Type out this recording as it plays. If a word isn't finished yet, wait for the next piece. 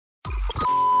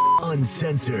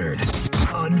Uncensored,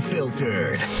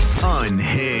 unfiltered,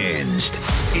 unhinged.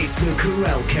 It's the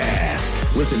Karel Cast.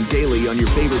 Listen daily on your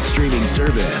favorite streaming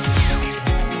service.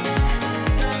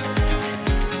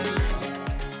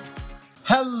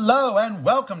 Hello and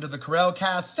welcome to the Karel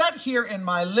Cast, set here in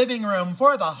my living room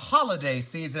for the holiday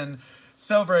season.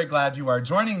 So very glad you are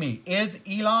joining me. Is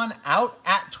Elon out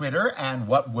at Twitter, and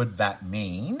what would that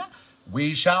mean?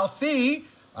 We shall see.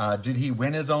 Did he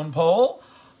win his own poll?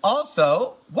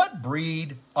 Also, what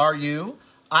breed are you?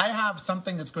 I have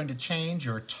something that's going to change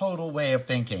your total way of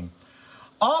thinking.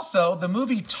 Also, the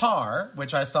movie Tar,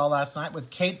 which I saw last night with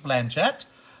Cate Blanchett,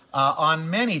 on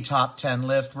many top 10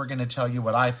 lists. We're going to tell you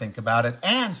what I think about it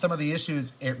and some of the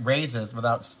issues it raises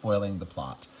without spoiling the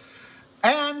plot.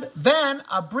 And then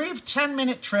a brief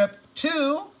 10-minute trip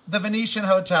to the Venetian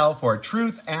Hotel for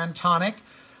Truth and Tonic.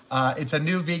 It's a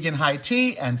new vegan high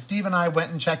tea, and Steve and I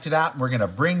went and checked it out, and we're going to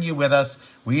bring you with us.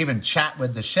 We even chat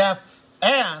with the chef,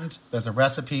 and there's a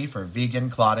recipe for vegan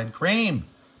clotted cream,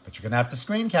 but you're going to have to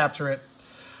screen capture it.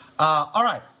 All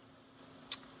right.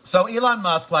 So Elon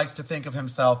Musk likes to think of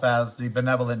himself as the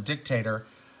benevolent dictator,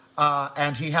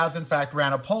 and he has, in fact,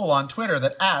 ran a poll on Twitter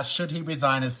that asked, should he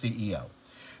resign as CEO?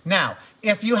 Now,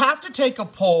 if you have to take a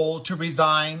poll to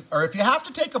resign, or if you have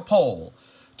to take a poll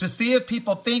to see if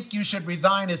people think you should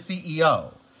resign as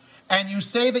CEO, and you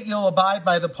say that you'll abide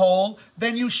by the poll,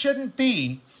 then you shouldn't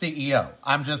be CEO.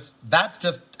 That's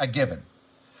just a given.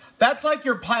 That's like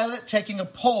your pilot taking a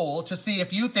poll to see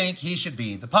if you think he should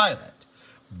be the pilot.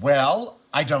 Well,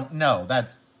 I don't know.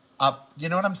 That's up. You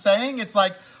know what I'm saying? It's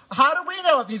like, how do we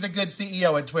know if he's a good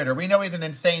CEO at Twitter? We know he's an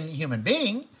insane human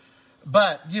being.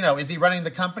 But, is he running the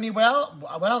company well?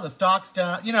 Well, the stock's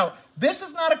down. This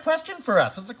is not a question for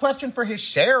us. It's a question for his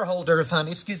shareholders, honey.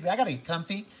 Excuse me, I got to get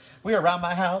comfy. We're around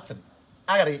my house, and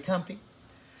I got to get comfy.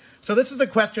 So this is a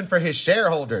question for his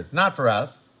shareholders, not for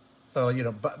us.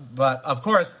 So, but of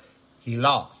course, he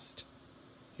lost.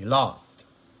 He lost.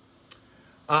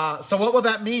 So what will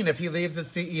that mean if he leaves as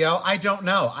CEO? I don't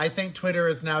know. I think Twitter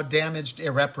is now damaged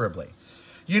irreparably.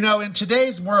 In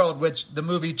today's world, which the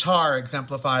movie Tar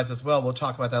exemplifies as well, we'll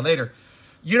talk about that later,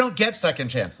 you don't get second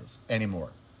chances anymore.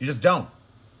 You just don't.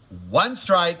 One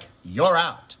strike, you're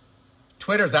out.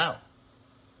 Twitter's out.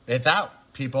 It's out.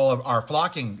 People are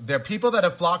flocking. There are people that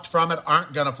have flocked from it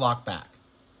aren't going to flock back.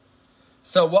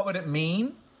 So what would it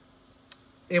mean?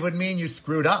 It would mean you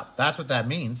screwed up. That's what that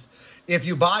means. If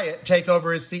you buy it, take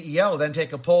over as CEO, then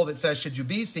take a poll that says, should you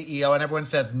be CEO? And everyone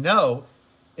says no,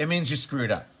 it means you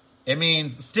screwed up. It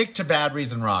means stick to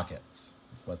batteries and rockets.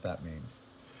 That's what that means.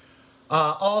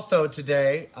 Also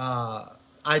today,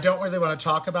 I don't really want to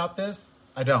talk about this.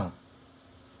 I don't.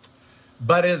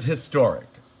 But it is historic.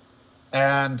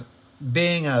 And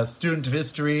being a student of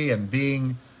history and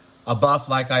being a buff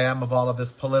like I am of all of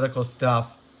this political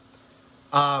stuff,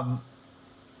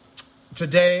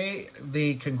 today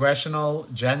the Congressional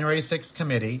January 6th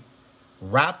Committee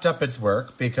wrapped up its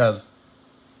work because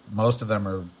most of them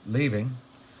are leaving.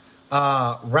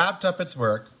 Wrapped up its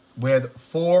work with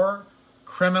 4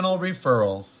 criminal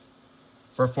referrals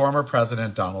for former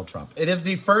President Donald Trump. It is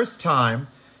the first time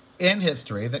in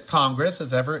history that Congress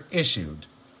has ever issued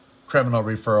criminal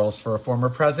referrals for a former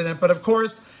president. But of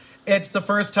course, it's the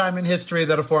first time in history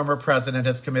that a former president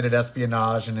has committed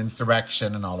espionage and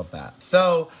insurrection and all of that.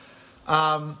 So,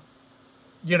 what's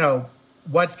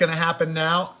going to happen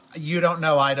now? You don't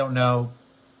know. I don't know.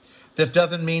 This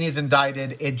doesn't mean he's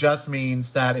indicted. It just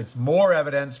means that it's more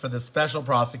evidence for the special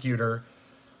prosecutor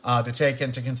to take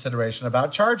into consideration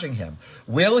about charging him.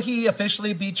 Will he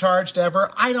officially be charged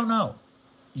ever? I don't know.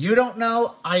 You don't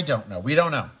know. I don't know. We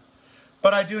don't know.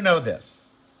 But I do know this.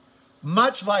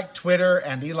 Much like Twitter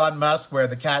and Elon Musk, where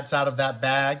the cat's out of that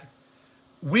bag,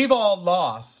 we've all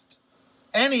lost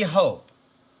any hope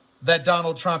that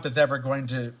Donald Trump is ever going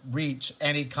to reach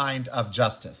any kind of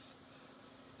justice.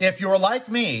 If you're like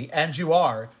me, and you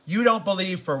are, you don't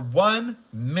believe for 1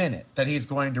 minute that he's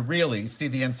going to really see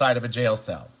the inside of a jail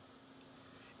cell.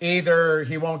 Either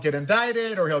he won't get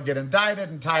indicted, or he'll get indicted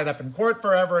and tied up in court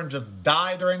forever and just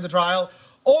die during the trial,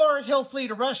 or he'll flee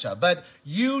to Russia. But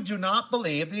you do not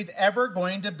believe that he's ever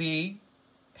going to be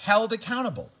held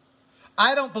accountable.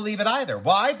 I don't believe it either.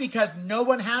 Why? Because no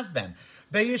one has been.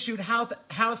 They issued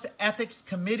House Ethics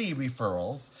Committee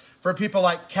referrals for people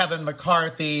like Kevin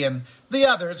McCarthy and the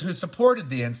others who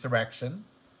supported the insurrection.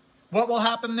 What will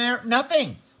happen there?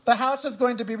 Nothing. The House is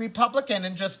going to be Republican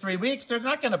in just 3 weeks. They're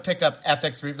not going to pick up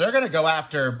ethics. They're going to go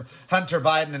after Hunter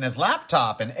Biden and his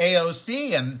laptop and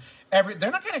AOC and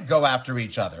they're not going to go after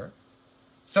each other.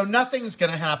 So nothing's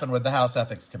going to happen with the House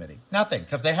Ethics Committee. Nothing,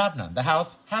 because they have none. The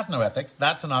House has no ethics.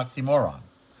 That's an oxymoron.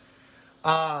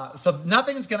 So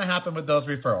nothing's going to happen with those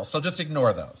referrals. So just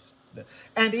ignore those.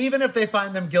 And even if they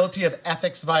find them guilty of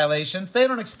ethics violations, they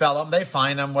don't expel them. They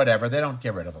fine them, whatever. They don't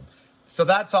get rid of them. So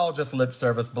that's all just lip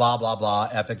service, blah, blah, blah,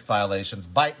 ethics violations.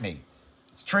 Bite me.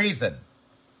 It's treason.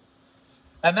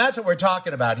 And that's what we're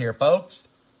talking about here, folks.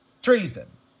 Treason.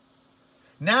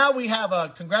 Now we have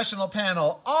a congressional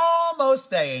panel almost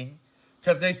saying,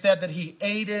 because they said that he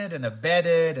aided and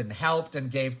abetted and helped and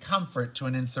gave comfort to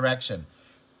an insurrection.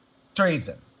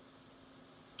 Treason.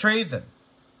 Treason.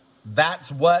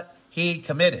 That's what he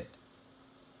committed.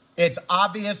 It's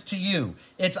obvious to you.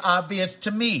 It's obvious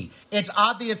to me. It's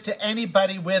obvious to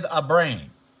anybody with a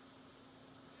brain.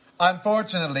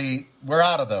 Unfortunately, we're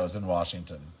out of those in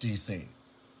Washington, D.C.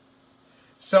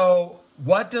 So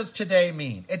what does today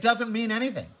mean? It doesn't mean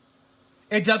anything.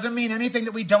 It doesn't mean anything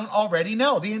that we don't already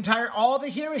know. All the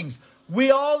hearings,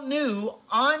 we all knew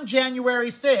on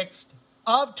January 6th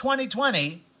of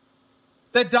 2020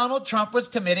 that Donald Trump was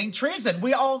committing treason.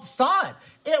 We all saw it.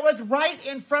 It was right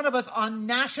in front of us on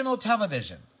national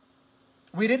television.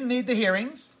 We didn't need the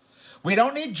hearings. We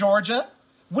don't need Georgia.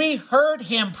 We heard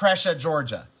him pressure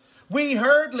Georgia. We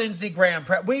heard Lindsey Graham.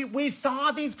 We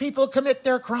saw these people commit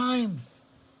their crimes.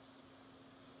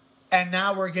 And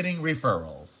now we're getting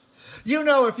referrals. You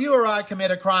know, if you or I commit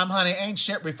a crime, honey, ain't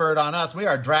shit referred on us. We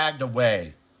are dragged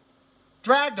away.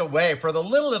 Dragged away for the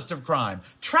littlest of crime.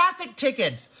 Traffic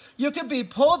tickets. You could be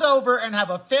pulled over and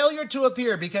have a failure to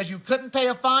appear because you couldn't pay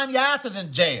a fine. Your ass is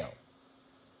in jail.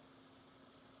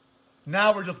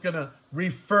 Now we're just going to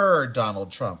refer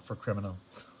Donald Trump for criminal.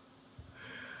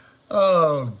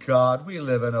 Oh, God, we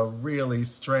live in a really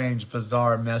strange,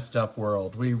 bizarre, messed up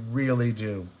world. We really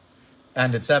do.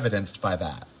 And it's evidenced by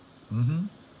that.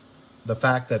 The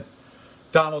fact that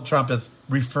Donald Trump is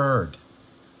referred.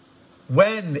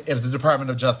 When is the Department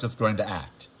of Justice going to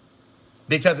act?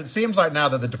 Because it seems like now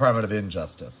that the Department of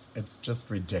Injustice, it's just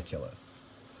ridiculous.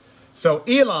 So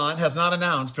Elon has not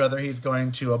announced whether he's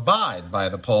going to abide by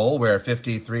the poll where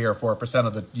 53 or 4%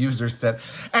 of the users said.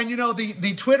 And you know,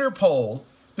 the Twitter poll,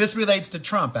 this relates to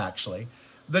Trump actually.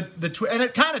 And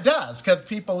it kind of does, because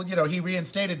people, you know, he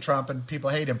reinstated Trump and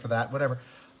people hate him for that, whatever.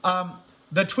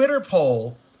 The Twitter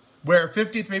poll where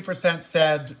 53%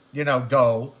 said, you know,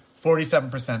 go,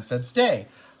 47% said stay.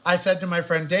 I said to my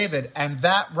friend David, and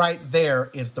that right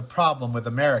there is the problem with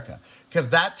America, because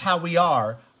that's how we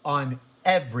are on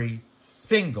every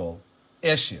single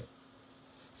issue.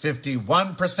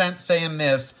 51% saying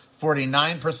this,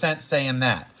 49% saying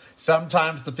that.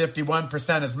 Sometimes the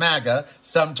 51% is MAGA,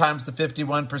 sometimes the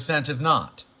 51% is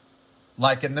not.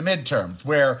 Like in the midterms,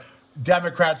 where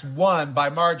Democrats won by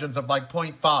margins of like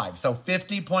 0.5. So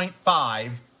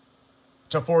 50.5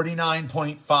 to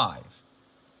 49.5.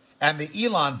 And the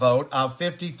Elon vote of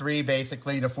 53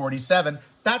 basically to 47,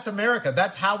 that's America.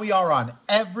 That's how we are on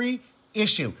every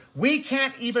issue. We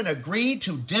can't even agree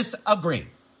to disagree.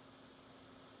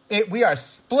 We are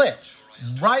split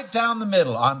right down the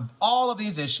middle on all of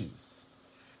these issues.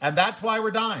 And that's why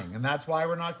we're dying, and that's why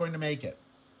we're not going to make it.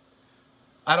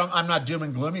 I'm not doom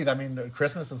and gloomy. I mean,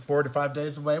 Christmas is 4 to 5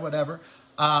 days away, whatever.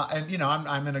 And, you know,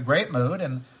 I'm in a great mood,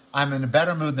 and I'm in a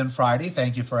better mood than Friday.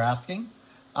 Thank you for asking.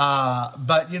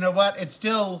 But you know what? It's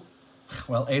still,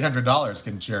 well, $800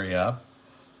 can cheer you up.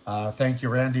 Thank you,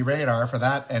 Randy Radar, for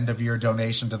that end-of-year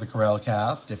donation to the Corel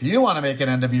Cast. If you want to make an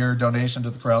end-of-year donation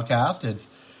to the Corel Cast, it's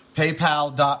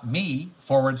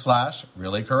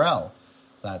paypal.me/reallycorel.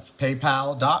 That's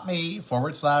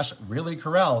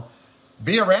paypal.me/reallycorel.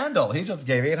 Be a Randall. He just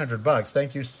gave $800.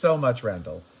 Thank you so much,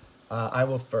 Randall.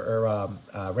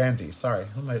 Randy. Sorry.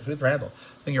 Who's Randall?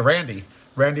 I think you're Randy.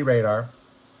 Randy Radar.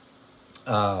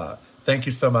 Thank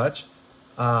you so much.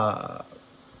 Or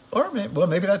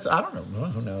maybe that's, I don't know.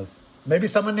 Who knows? Maybe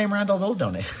someone named Randall will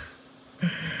donate.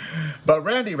 But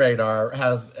Randy Radar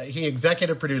he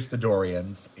executive produced the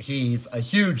Dorians. He's a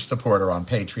huge supporter on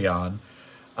Patreon.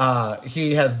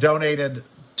 He has donated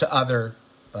to other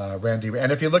Randy.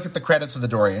 And if you look at the credits of the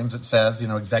Dorians, it says, you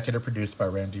know, executive produced by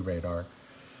Randy Radar.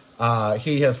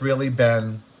 He has really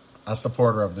been a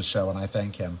supporter of the show, and I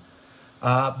thank him.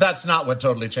 That's not what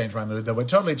totally changed my mood, though. What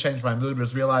totally changed my mood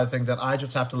was realizing that I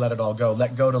just have to let it all go.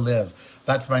 Let go to live.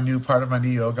 That's my new part of my new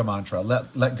yoga mantra.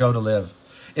 Let go to live.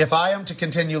 If I am to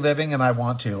continue living, and I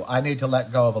want to, I need to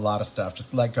let go of a lot of stuff.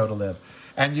 Just let go to live.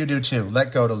 And you do too.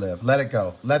 Let go to live. Let it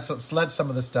go. Let's let some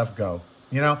of this stuff go.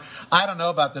 You know, I don't know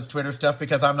about this Twitter stuff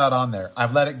because I'm not on there.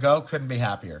 I've let it go. Couldn't be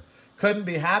happier. Couldn't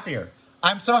be happier.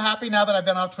 I'm so happy now that I've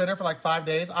been off Twitter for like 5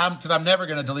 days. Because I'm never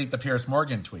going to delete the Piers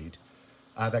Morgan tweet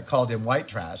that called him white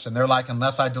trash. And they're like,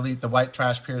 unless I delete the white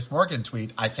trash Piers Morgan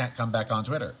tweet, I can't come back on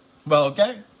Twitter. Well,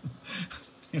 okay.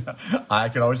 You know, I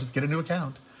could always just get a new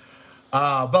account.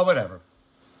 But whatever.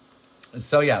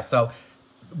 So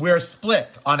we're split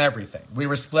on everything. We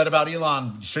were split about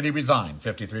Elon. Should he resign?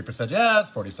 53% yes,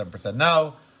 47%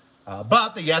 no.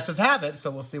 But the yeses have it,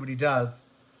 so we'll see what he does.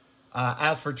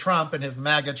 As for Trump and his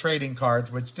MAGA trading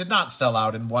cards, which did not sell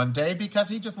out in one day because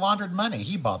he just laundered money.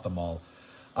 He bought them all.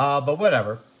 But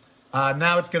whatever.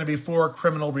 Now it's going to be 4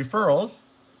 criminal referrals.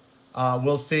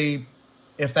 We'll see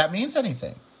if that means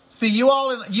anything. See, you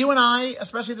and I,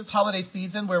 especially this holiday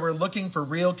season, where we're looking for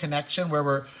real connection, where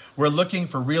we're looking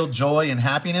for real joy and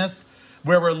happiness,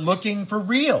 where we're looking for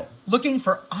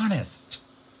honest.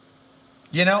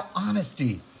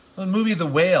 Honesty. The movie The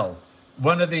Whale,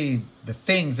 one of the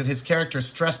things that his character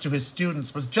stressed to his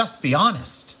students was just be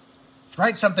honest.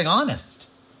 Write something honest.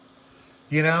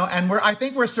 And I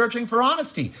think we're searching for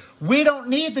honesty. We don't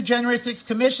need the January 6th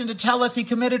Commission to tell us he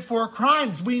committed 4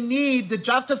 crimes. We need the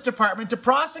Justice Department to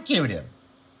prosecute him.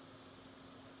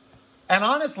 And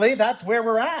honestly, that's where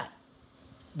we're at.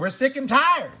 We're sick and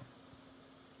tired.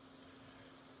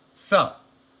 So,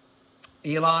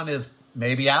 Elon is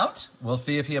maybe out. We'll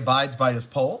see if he abides by his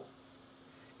poll.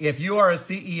 If you are a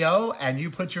CEO and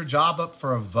you put your job up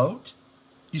for a vote,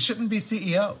 you shouldn't be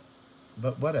CEO.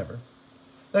 But whatever.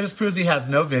 That just proves he has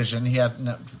no vision. He has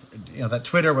no, that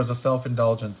Twitter was a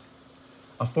self-indulgence.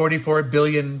 A 44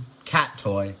 billion cat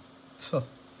toy.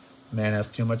 Man has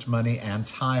too much money and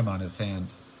time on his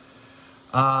hands.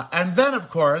 And then, of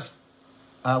course,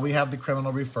 we have the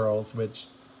criminal referrals, which,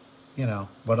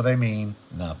 what do they mean?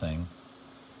 Nothing.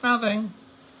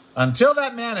 Until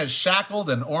that man is shackled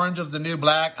and Orange is the New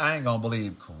Black, I ain't gonna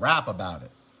believe crap about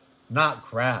it. Not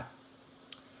crap.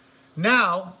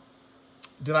 Now,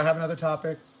 did I have another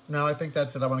topic? No, I think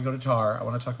that's it. I want to go to Tar. I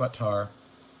want to talk about Tar.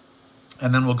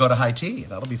 And then we'll go to high tea.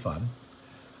 That'll be fun.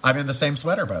 I'm in the same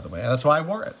sweater, by the way. That's why I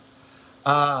wore it.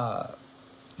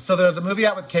 So there's a movie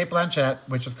out with Cate Blanchett,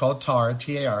 which is called Tar,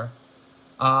 T-A-R.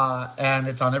 And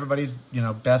it's on everybody's,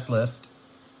 best list.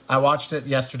 I watched it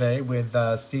yesterday with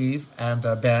Steve and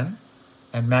Ben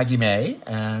and Maggie May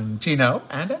and Tino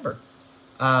and Ember.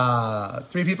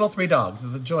 3 people, 3 dogs.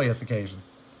 It's a joyous occasion.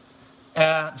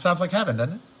 Sounds like heaven,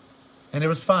 doesn't it? And it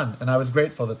was fun, and I was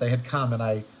grateful that they had come. And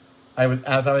I was,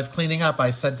 as I was cleaning up,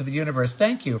 I said to the universe,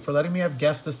 "Thank you for letting me have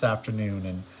guests this afternoon."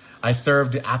 And I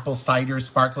served apple cider,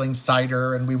 sparkling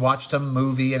cider, and we watched a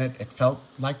movie, and it felt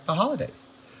like the holidays.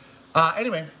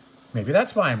 Anyway, maybe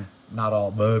that's why I'm not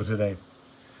all blurred today.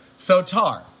 So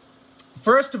Tar,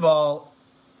 first of all,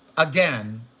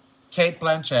 again, Cate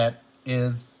Blanchett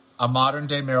is a modern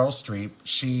day Meryl Streep.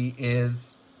 She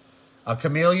is a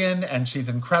chameleon, and she's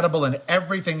incredible in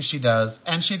everything she does,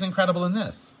 and she's incredible in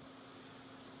this.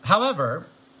 However,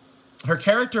 her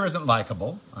character isn't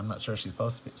likable. I'm not sure she's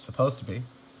supposed to be.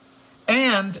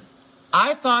 And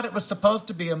I thought it was supposed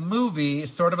to be a movie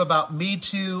sort of about Me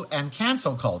Too and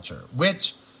cancel culture,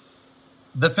 which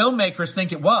the filmmakers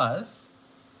think it was.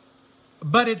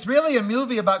 But it's really a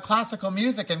movie about classical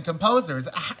music and composers.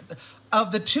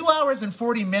 Of the 2 hours and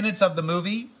 40 minutes of the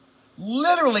movie,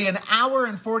 literally an hour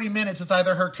and 40 minutes is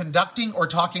either her conducting or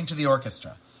talking to the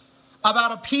orchestra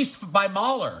about a piece by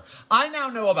Mahler. I now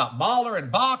know about Mahler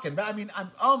and Bach, and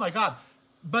oh my God.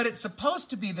 But it's supposed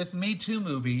to be this Me Too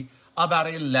movie about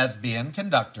a lesbian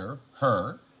conductor,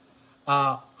 her,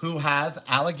 who has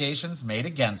allegations made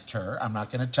against her. I'm not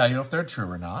going to tell you if they're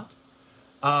true or not.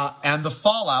 And the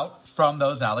fallout from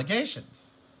those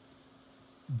allegations.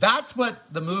 That's what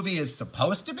the movie is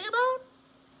supposed to be about?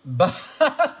 But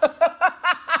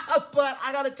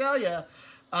I gotta tell you,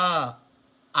 I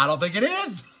don't think it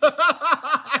is.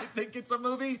 I think it's a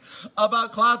movie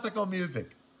about classical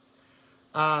music.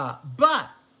 But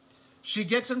she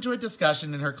gets into a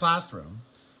discussion in her classroom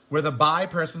with a bi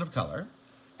person of color,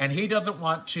 and he doesn't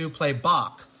want to play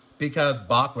Bach because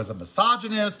Bach was a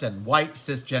misogynist and white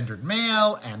cisgendered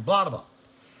male and blah, blah, blah.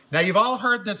 Now, you've all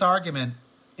heard this argument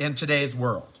in today's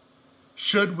world.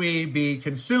 Should we be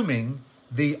consuming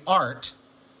the art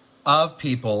of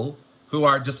people who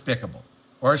are despicable?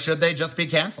 Or should they just be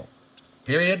canceled?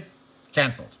 Period.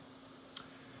 Canceled.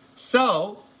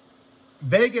 So,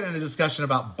 they get in a discussion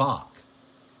about Bach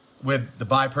with the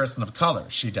bi person of color,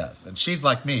 she does. And she's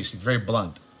like me, she's very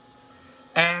blunt.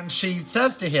 And she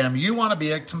says to him, "You want to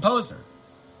be a composer."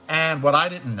 And what I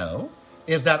didn't know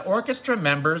is that orchestra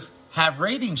members have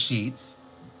rating sheets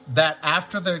that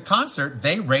after the concert,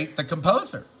 they rate the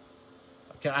composer.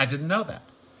 Okay, I didn't know that.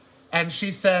 And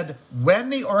she said, when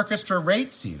the orchestra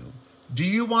rates you, do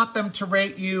you want them to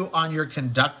rate you on your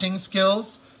conducting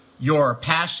skills, your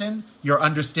passion, your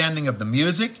understanding of the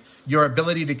music, your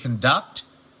ability to conduct?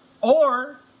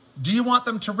 Or do you want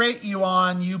them to rate you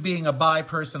on you being a bi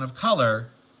person of color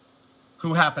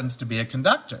who happens to be a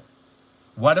conductor?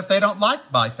 What if they don't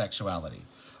like bisexuality?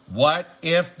 What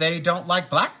if they don't like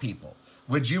black people?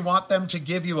 Would you want them to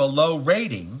give you a low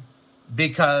rating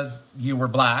because you were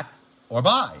black or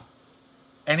bi?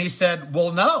 And he said,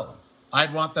 well, no.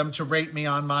 I'd want them to rate me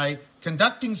on my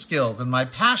conducting skills and my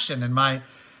passion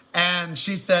and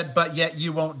she said, but yet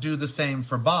you won't do the same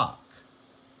for Bach.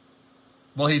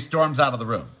 Well, he storms out of the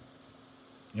room,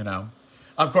 you know.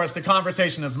 Of course, the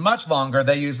conversation is much longer.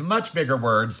 They use much bigger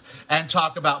words and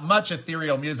talk about much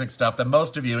ethereal music stuff that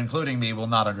most of you, including me, will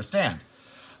not understand.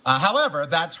 However,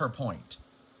 that's her point.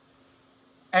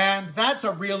 And that's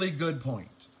a really good point.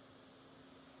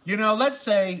 You know, let's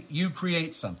say you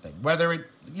create something,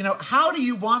 how do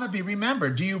you want to be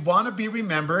remembered? Do you want to be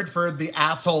remembered for the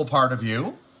asshole part of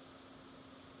you?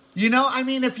 You know, I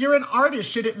mean, if you're an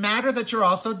artist, should it matter that you're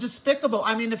also despicable?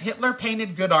 I mean, if Hitler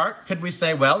painted good art, could we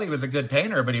say, well, he was a good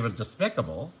painter, but he was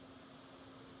despicable?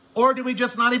 Or do we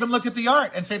just not even look at the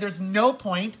art and say there's no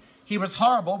point, he was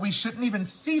horrible, we shouldn't even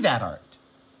see that art?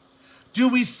 Do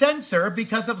we censor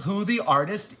because of who the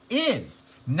artist is?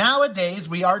 Nowadays,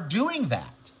 we are doing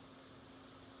that.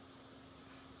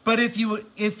 But if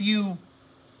you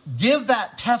give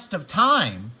that test of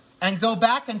time and go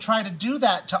back and try to do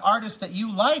that to artists that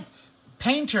you like,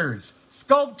 painters,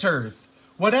 sculptors,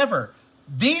 whatever.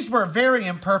 These were very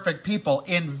imperfect people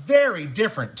in very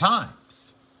different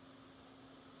times.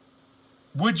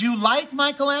 Would you like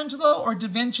Michelangelo or Da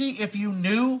Vinci if you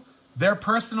knew their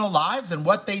personal lives and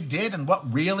what they did and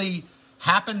what really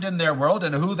happened in their world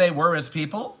and who they were as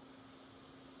people?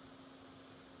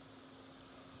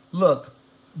 Look,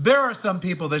 there are some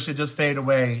people that should just fade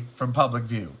away from public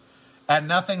view. And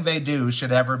nothing they do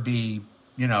should ever be,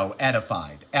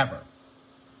 edified, ever.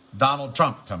 Donald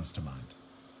Trump comes to mind.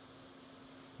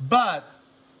 But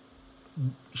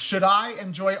should I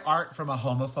enjoy art from a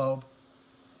homophobe?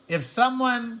 If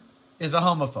someone is a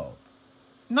homophobe,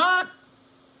 not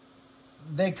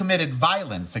they committed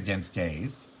violence against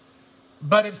gays,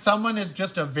 but if someone is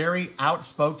just a very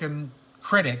outspoken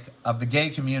critic of the gay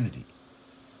community,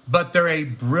 but they're a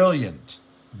brilliant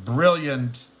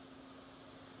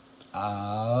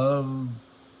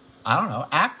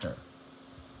actor.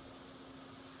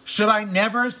 Should I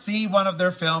never see one of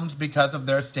their films because of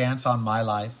their stance on my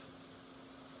life?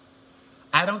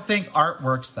 I don't think art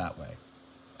works that way.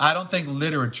 I don't think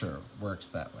literature works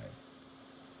that way.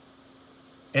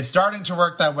 It's starting to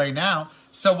work that way now.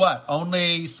 So what?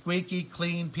 Only squeaky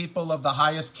clean people of the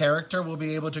highest character will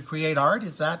be able to create art?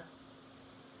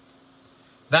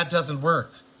 That doesn't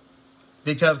work.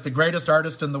 Because the greatest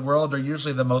artists in the world are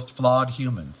usually the most flawed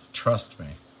humans. Trust me.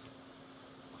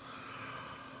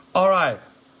 All right.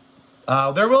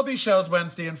 There will be shows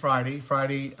Wednesday and Friday.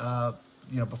 Friday,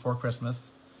 before Christmas.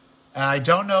 And I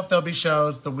don't know if there'll be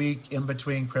shows the week in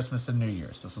between Christmas and New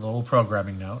Year's. This is a little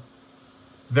programming note.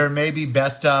 There may be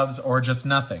best ofs or just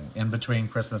nothing in between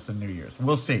Christmas and New Year's.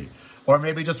 We'll see. Or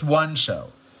maybe just one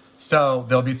show. So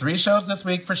there'll be 3 shows this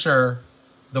week for sure.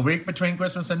 The week between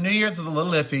Christmas and New Year's is a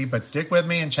little iffy, but stick with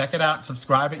me and check it out.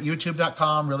 Subscribe at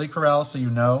youtube.com, Really Carell, so you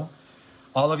know.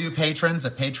 All of you patrons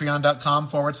at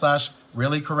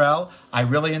patreon.com/Really Carell. I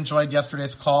really enjoyed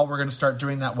yesterday's call. We're going to start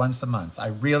doing that once a month. I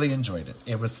really enjoyed it.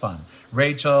 It was fun.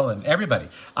 Rachel and everybody.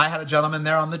 I had a gentleman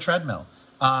there on the treadmill,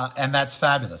 and that's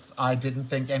fabulous. I didn't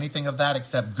think anything of that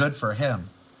except good for him.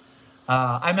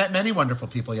 I met many wonderful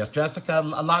people, yes. Jessica,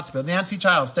 lots of people. Nancy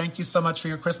Childs, thank you so much for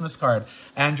your Christmas card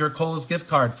and your Kohl's gift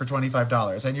card for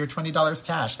 $25 and your $20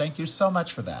 cash. Thank you so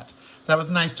much for that. That was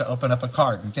nice to open up a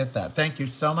card and get that. Thank you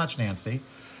so much, Nancy.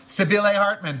 Sibylle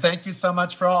Hartman, thank you so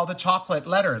much for all the chocolate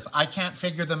letters. I can't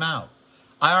figure them out.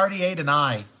 I already ate an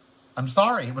I. I'm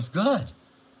sorry, it was good.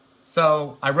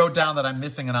 So I wrote down that I'm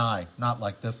missing an I. Not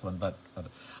like this one, but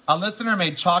a listener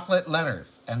made chocolate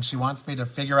letters, and she wants me to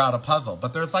figure out a puzzle.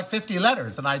 But there's like 50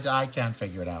 letters, and I can't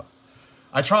figure it out.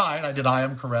 I tried. I did I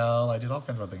Am Carell. I did all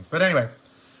kinds of things. But anyway,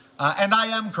 and I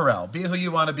am Carell. Be who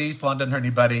you want to be, London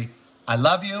Herney Buddy. I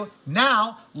love you.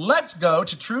 Now, let's go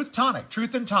to Truth Tonic.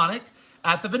 Truth and Tonic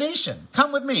at the Venetian.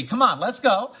 Come with me. Come on, let's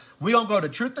go. We're going to go to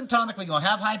Truth and Tonic. We're going to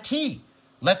have high tea.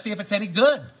 Let's see if it's any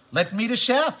good. Let's meet a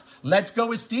chef. Let's go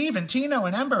with Steve and Tino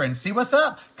and Ember and see what's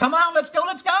up. Come on, let's go.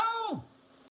 Let's go.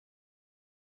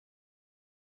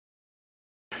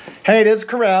 Hey, it is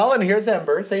Carell, and here's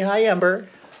Ember. Say hi, Ember.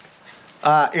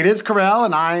 It is Carell,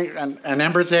 and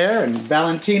Ember's there, and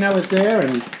Valentino is there,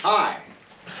 and hi.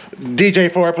 DJ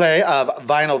Foreplay of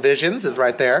Vinyl Visions is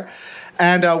right there.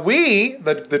 And we,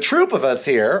 the troupe of us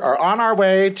here, are on our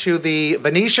way to the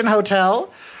Venetian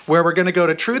Hotel, where we're going to go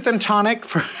to Truth and Tonic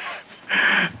for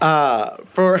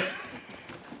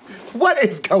what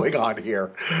is going on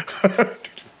here?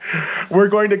 We're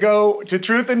going to go to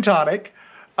Truth and Tonic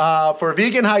for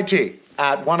vegan high tea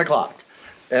at 1 o'clock.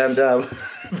 And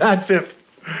that's if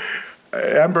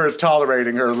Ember is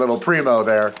tolerating her little primo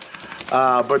there.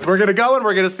 But we're going to go and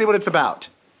we're going to see what it's about.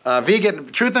 Vegan,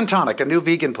 Truth and Tonic, a new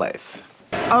vegan place.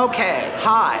 Okay,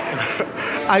 hi.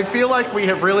 I feel like we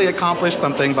have really accomplished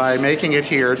something by making it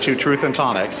here to Truth and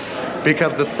Tonic,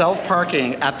 because the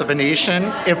self-parking at the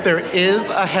Venetian, if there is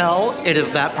a hell, it is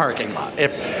that parking lot.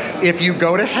 If you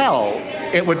go to hell,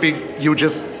 it would be you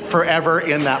just forever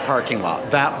in that parking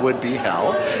lot. That would be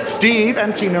hell. Steve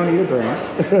and Tino need a drink.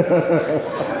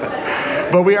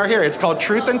 But we are here. It's called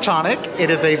Truth and Tonic. It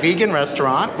is a vegan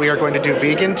restaurant. We are going to do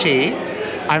vegan tea.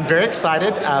 I'm very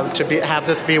excited to have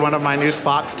this be one of my new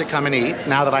spots to come and eat,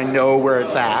 now that I know where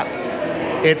it's at.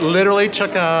 It literally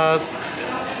took us,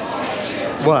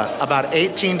 about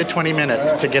 18 to 20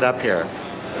 minutes to get up here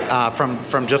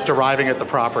from just arriving at the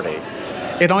property.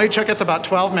 It only took us about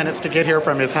 12 minutes to get here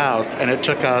from his house, and it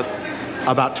took us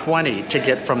about 20 to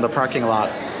get from the parking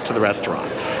lot to the restaurant.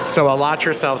 So allot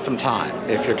yourself some time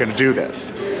if you're going to do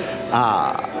this.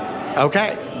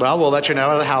 Okay, well, we'll let you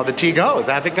know how the tea goes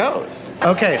as it goes.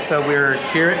 Okay, so we're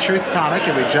here at Truth Tonic,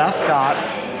 and we just got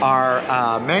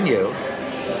our menu.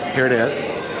 Here it is.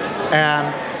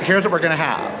 And here's what we're going to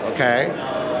have, okay?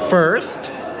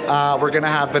 First, we're going to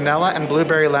have vanilla and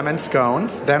blueberry lemon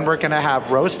scones. Then we're going to have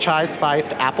roast chai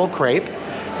spiced apple crepe.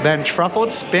 Then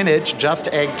truffled spinach just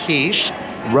egg quiche.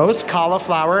 Roast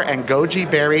cauliflower and goji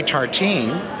berry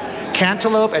tartine.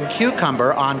 Cantaloupe and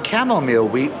cucumber on chamomile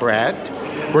wheat bread.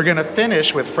 We're going to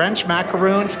finish with French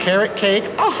macaroons, carrot cake,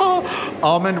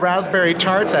 almond raspberry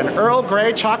tarts, and Earl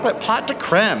Grey chocolate pot de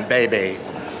creme, baby.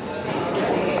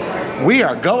 We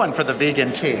are going for the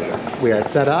vegan tea. We are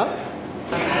set up.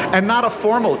 And not a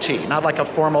formal tea, not like a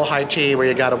formal high tea where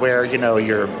you got to wear,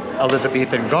 your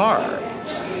Elizabethan garb.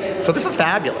 So this is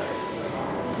fabulous.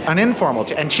 An informal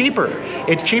tea, and cheaper.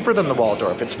 It's cheaper than the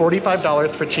Waldorf. It's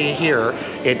 $45 for tea here.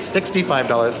 It's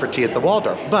 $65 for tea at the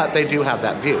Waldorf. But they do have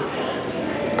that view.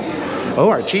 Oh,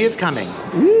 our tea is coming.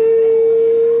 Woo!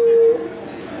 We're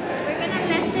gonna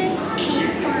let this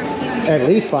steep for a few minutes. At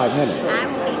least 5 minutes. I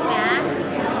will be back for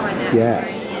that.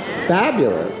 Yes.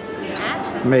 Fabulous.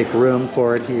 Absolutely. Make room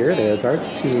for it here. There's our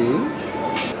tea.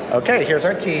 Okay, here's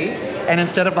our tea. And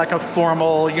instead of like a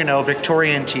formal,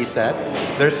 Victorian tea set,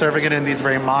 they're serving it in these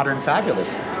very modern, fabulous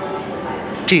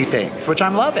tea things, which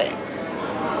I'm loving.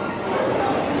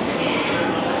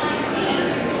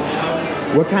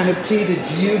 What kind of tea did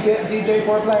you get, DJ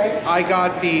Foreplay? I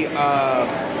got the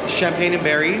champagne and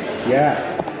berries. Yes.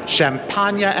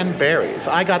 Champagne and berries.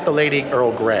 I got the Lady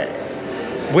Earl Grey,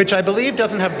 which I believe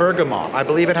doesn't have bergamot. I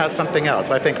believe it has something else.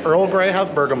 I think Earl Grey has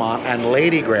bergamot and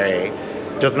Lady Grey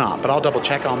does not, but I'll double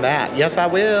check on that. Yes, I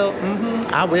will.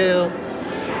 I will.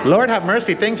 Lord have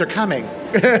mercy, things are coming.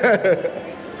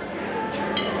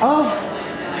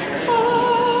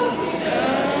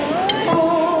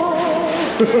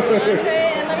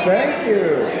 Thank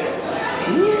you.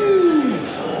 Woo.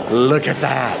 Look at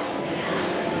that.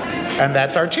 And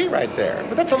that's our tea right there.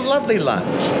 But that's a lovely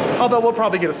lunch. Although we'll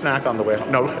probably get a snack on the way home.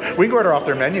 No, we can order off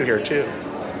their menu here too.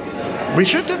 We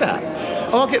should do that.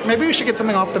 Maybe we should get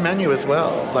something off the menu as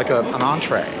well, like an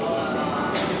entree.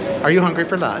 Are you hungry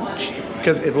for lunch?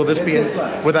 Because would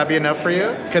that be enough for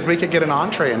you? Because we could get an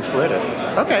entree and split it.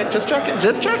 Okay, just checking.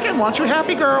 Just checking. Want you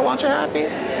happy, girl? Want you happy?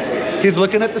 He's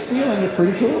looking at the ceiling. It's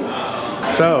pretty cool.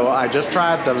 So I just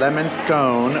tried the lemon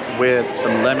scone with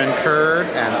some lemon curd,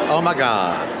 and oh my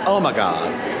god,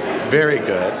 very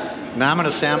good. Now I'm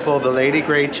going to sample the Lady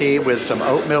Grey tea with some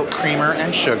oat milk creamer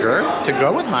and sugar to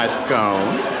go with my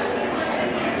scone.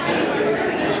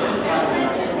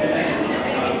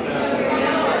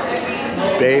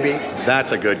 Baby,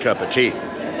 that's a good cup of tea. Tea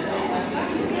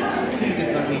does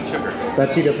not need sugar.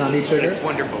 That tea does not need sugar? It's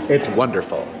wonderful. It's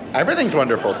wonderful. Everything's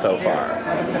wonderful so far.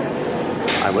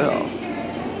 I will.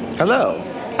 Hello.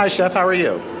 Hi, Chef. How are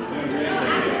you?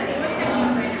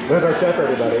 There's our chef,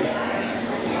 everybody.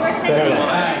 Say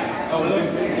hello.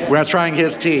 We're trying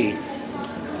his tea.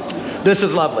 This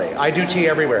is lovely. I do tea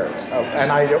everywhere.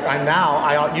 And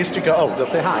I used to go, they'll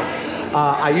say hi.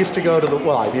 I used to go to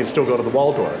I still go to the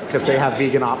Waldorf because they have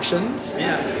vegan options.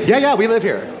 Yes. Yeah, we live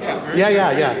here.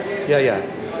 Yeah.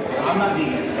 I'm not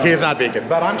vegan. He is not vegan,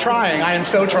 but I'm trying. I am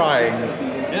so trying.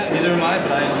 Yeah, neither am I,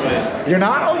 but I enjoy it. You're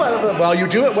not? Oh, well, you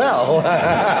do it well.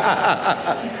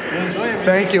 You enjoy it?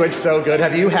 Thank you. It's so good.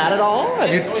 Have you had it all?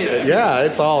 Yeah,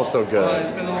 it's all so good. I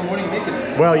spent all morning making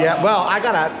it. Well, yeah. Well, I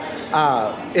gotta.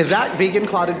 Is that vegan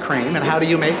clotted cream, and how do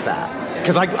you make that?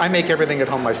 Because I make everything at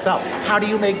home myself. How do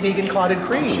you make vegan clotted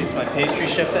cream? It's my pastry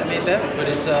chef that made that, but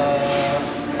it's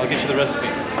I'll get you the recipe.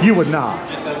 You would not.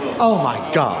 Yes, I will. Oh my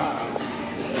God.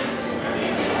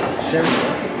 share the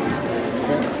recipe.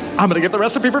 I'm gonna get the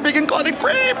recipe for vegan clotted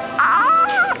cream.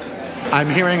 Ah! I'm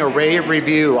hearing a rave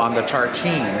review on the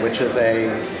tartine, which is a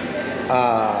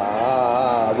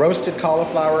roasted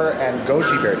cauliflower and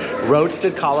goji berry.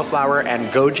 Roasted cauliflower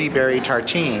and goji berry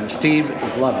tartine. Steve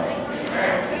is loving it.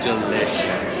 It's delicious.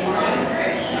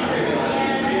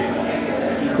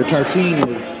 The tartine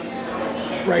is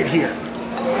right here.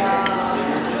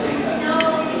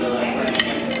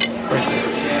 Right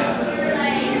there.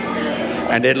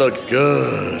 And it looks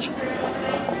good.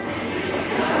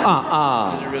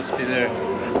 There's your recipe there,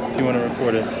 if you want to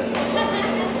record it.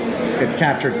 It's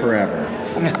captured forever.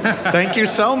 Thank you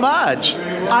so much.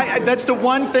 That's the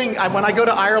one thing, when I go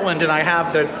to Ireland and I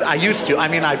haven't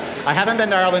been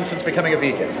to Ireland since becoming a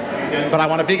vegan, but I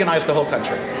want to veganize the whole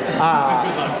country.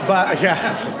 But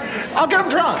yeah, I'll get them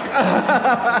drunk.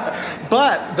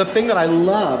 But the thing that I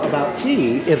love about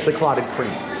tea is the clotted cream.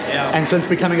 Yeah. And since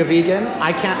becoming a vegan,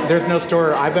 there's no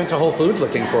store, I went to Whole Foods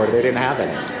looking for it, they didn't have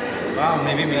any. Wow,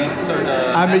 maybe we need to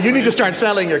start... you need to start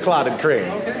selling your clotted cream.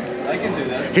 Okay. I can do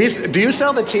that. Do you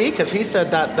sell the tea? Because he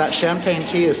said that champagne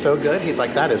tea is so good. He's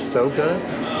like, that is so good.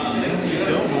 We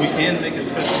don't, but we can make a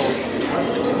special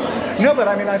recipe. No, but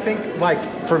I mean, I think like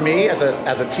for me as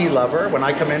a tea lover, when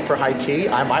I come in for high tea,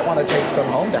 I might want to take some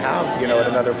home to have, at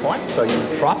another point. So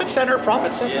profit center.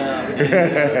 Yeah.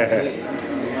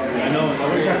 I know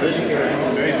it's delicious,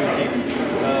 right? Very good tea.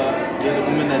 The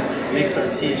woman that makes our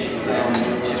tea, she's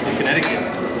from Connecticut,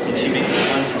 and she makes the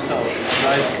blends herself. She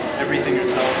dries everything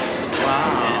herself.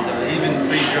 Wow. And even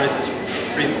freeze dries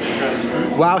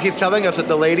fruit. Wow, he's telling us that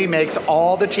the lady makes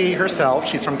all the tea herself.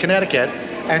 She's from Connecticut,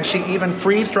 and she even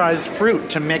freeze dries fruit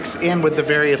to mix in with the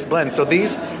various blends. So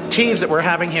these teas that we're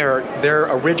having here,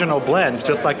 they're original blends,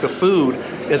 just like the food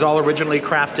is all originally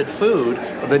crafted food.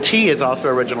 The tea is also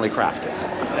originally crafted.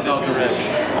 That is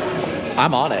correct.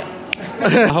 I'm on it.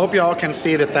 I hope y'all can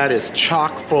see that is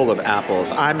chock full of apples.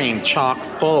 I mean chock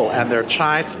full, and they're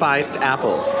chai spiced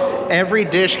apples. Every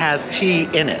dish has tea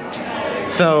in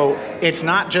it. So it's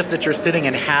not just that you're sitting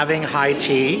and having high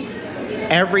tea.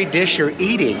 Every dish you're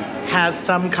eating has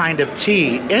some kind of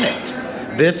tea in it.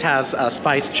 This has a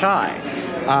spiced chai.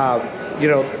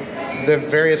 The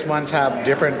various ones have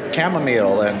different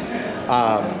chamomile and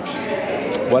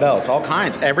what else? All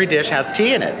kinds. Every dish has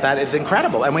tea in it. That is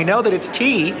incredible. And we know that it's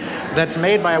tea that's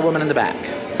made by a woman in the back.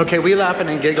 Okay, we laughing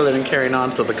and giggling and carrying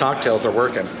on, so the cocktails are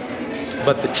working.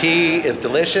 But the tea is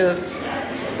delicious.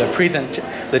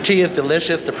 The tea is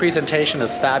delicious. The presentation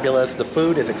is fabulous. The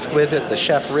food is exquisite. The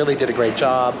chef really did a great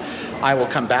job. I will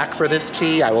come back for this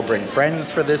tea. I will bring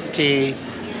friends for this tea.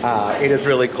 It is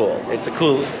really cool. It's a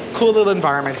cool little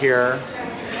environment here.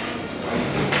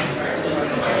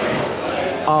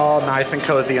 All nice and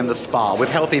cozy in the spa with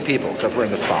healthy people, because we're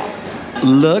in the spa.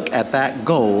 Look at that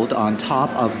gold on top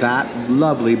of that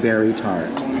lovely berry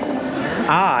tart.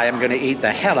 I am going to eat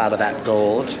the hell out of that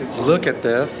gold. Look at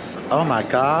this. Oh my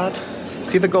God.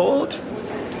 See the gold?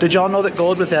 Did y'all know that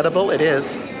gold was edible? It is.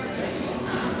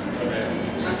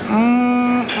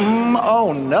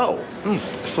 Oh no.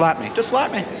 Slap me. Just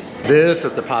slap me. This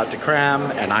is the pâte de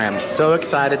crème, and I am so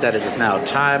excited that it is now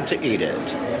time to eat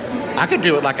it. I could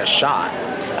do it like a shot.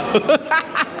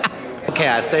 Okay,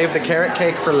 I saved the carrot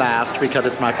cake for last because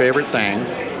it's my favorite thing.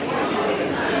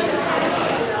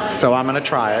 So I'm gonna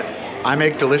try it. I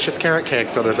make delicious carrot cake,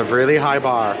 so there's a really high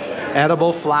bar.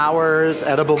 Edible flowers,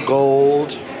 edible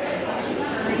gold.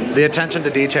 The attention to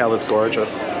detail is gorgeous.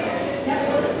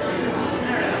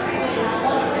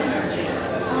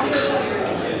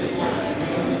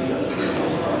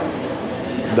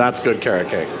 That's good carrot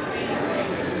cake.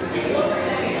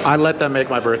 I let them make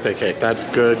my birthday cake. That's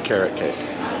good carrot cake.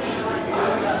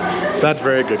 That's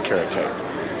very good carrot cake.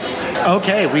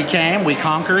 Okay, we came, we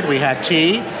conquered, we had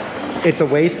tea. It's a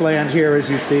wasteland here, as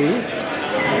you see.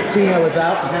 Tina was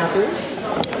out and happy.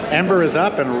 Ember is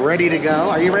up and ready to go.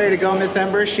 Are you ready to go, Miss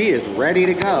Ember? She is ready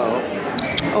to go.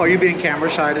 Oh, are you being camera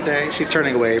shy today? She's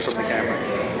turning away from the camera.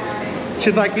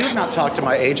 She's like, you've not talked to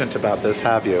my agent about this,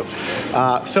 have you?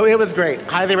 So it was great.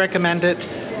 Highly recommend it.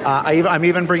 I'm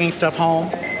even bringing stuff home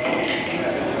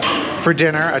for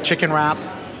dinner, a chicken wrap,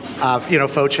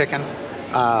 faux chicken,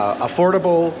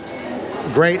 affordable,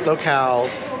 great locale,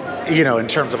 in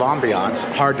terms of ambiance,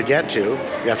 hard to get to.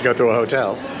 You have to go through a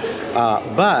hotel,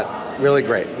 but really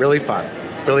great, really fun,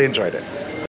 really enjoyed it.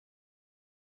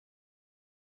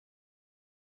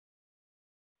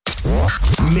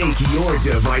 Make your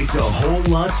device a whole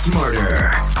lot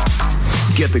smarter.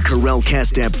 Get the Corel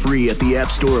Cast app free at the App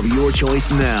Store of your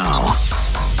choice now.